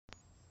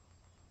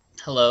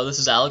Hello, this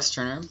is Alex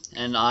Turner,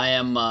 and I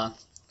am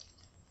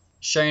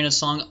sharing a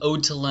song,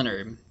 Ode to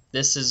Leonard.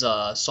 This is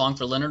a song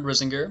for Leonard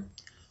Risinger,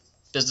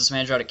 business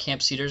manager out at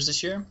Camp Cedars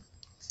this year.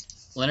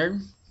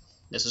 Leonard,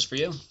 this is for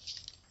you.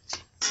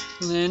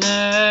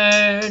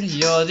 Leonard,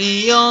 you're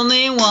the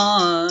only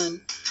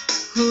one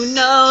who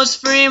knows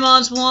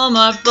Fremont's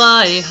Walmart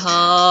by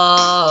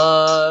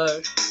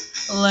heart.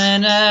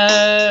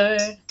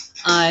 Leonard,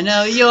 I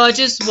know you're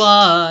just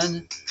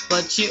one,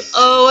 but you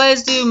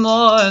always do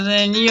more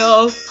than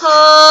your part.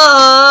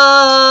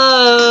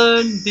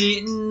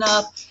 Beating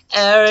up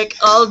Eric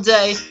all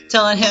day,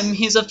 telling him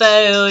he's a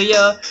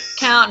failure,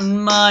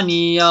 counting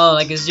money all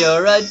like 'cause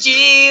you're a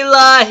G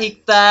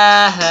like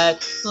that.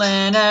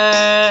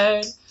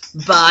 Leonard,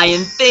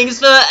 buying things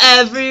for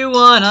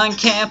everyone on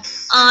camp.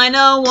 I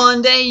know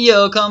one day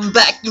you'll come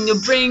back and you'll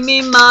bring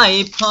me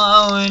my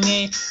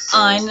pony.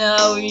 I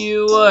know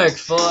you work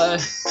for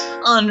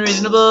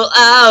unreasonable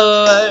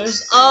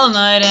hours, all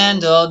night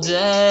and all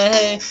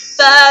day.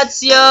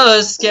 That's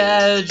your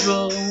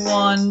schedule.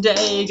 One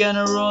day you're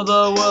gonna rule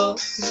the world,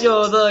 'cause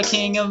you're the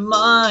king of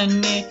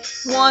money.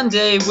 One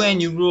day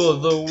when you rule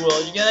the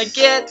world, you're gonna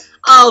get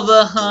all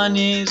the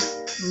honeys.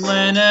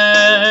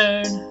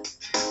 Leonard,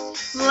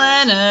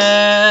 Leonard,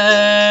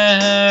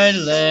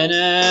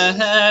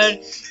 Leonard,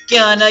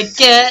 gonna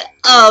get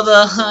all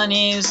the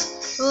honeys.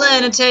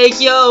 Leonard, take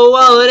your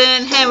wallet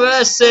and hand,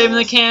 we're saving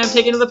the camp,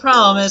 taking to the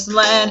promised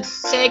land,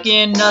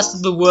 taking us to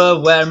the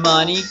world where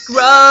money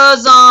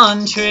grows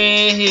on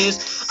trees.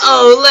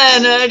 Oh,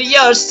 Leonard,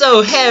 you're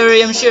so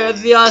hairy, I'm sure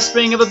the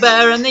offspring of a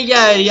bear and the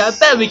yeti. I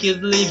bet we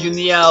could leave you in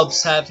the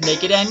Alps half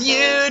naked and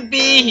you'd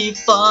be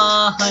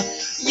fine.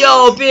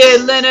 Your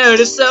beard,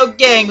 Leonard, is so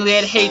gangly,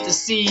 I'd hate to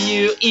see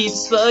you eat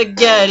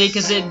spaghetti,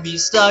 'cause it'd be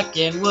stuck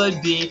and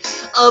would be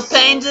a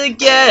pain to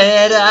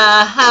get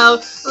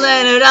out.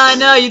 Leonard, I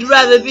know you'd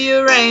rather be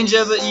a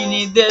ranger, but you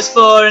need this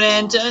for an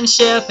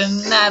internship,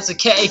 and that's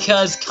okay,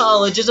 'cause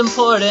college is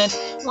important.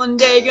 One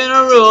day you're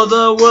gonna rule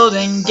the world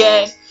and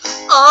get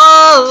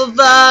all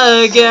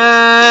the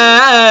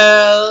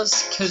girls,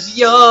 'cause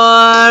you're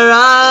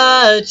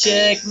a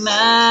chick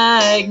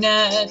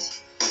magnet.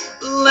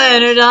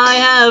 Leonard, I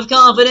have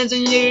confidence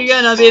in you.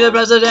 You're gonna be the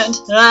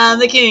president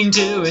and the king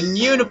too, and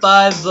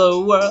unify the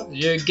world.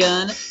 You're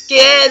gonna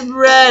get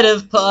rid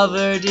of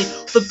poverty.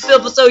 The bill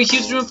for so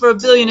huge, room for 1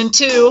 billion and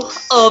 2.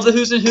 All the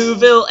Who's in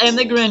Whoville and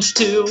the Grinch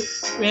too.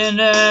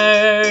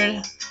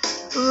 Leonard,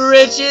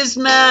 richest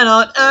man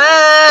on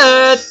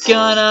earth,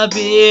 gonna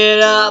beat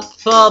up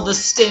all the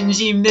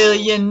stingy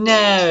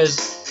millionaires.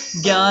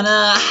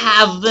 Gonna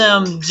have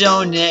them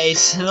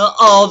donate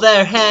all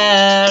their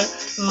hair.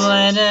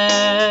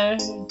 Leonard,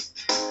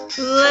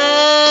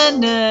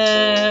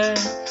 Leonard,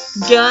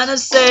 gonna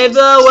save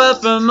the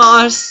world from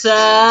ourselves.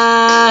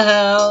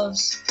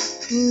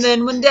 And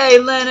then one day,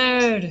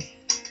 Leonard,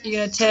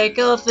 you're gonna take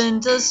off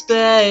into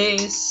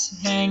space,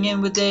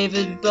 hanging with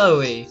David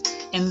Bowie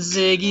and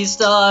Ziggy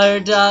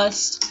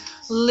Stardust,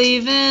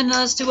 leaving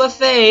us to our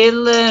fate.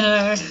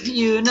 Leonard,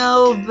 you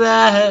know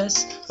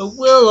best, but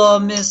we'll all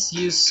miss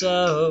you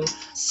so,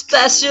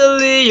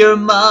 especially your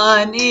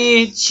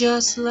money.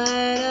 Just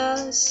let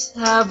us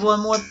have one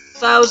more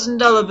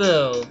 $1,000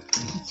 bill.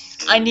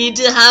 I need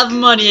to have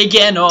money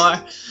again,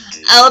 or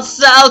else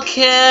I'll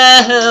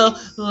kill.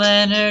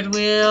 Leonard,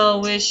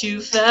 we'll wish you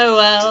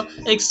farewell,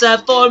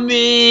 except for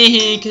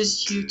me,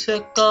 'cause you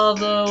took all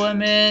the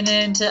women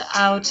into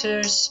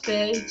outer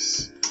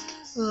space.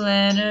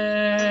 Leonard.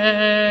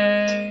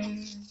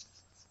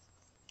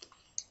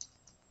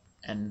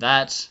 And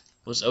that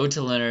was Ode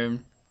to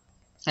Leonard.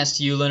 As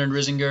to you, Leonard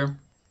Risinger,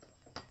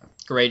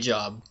 great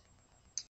job.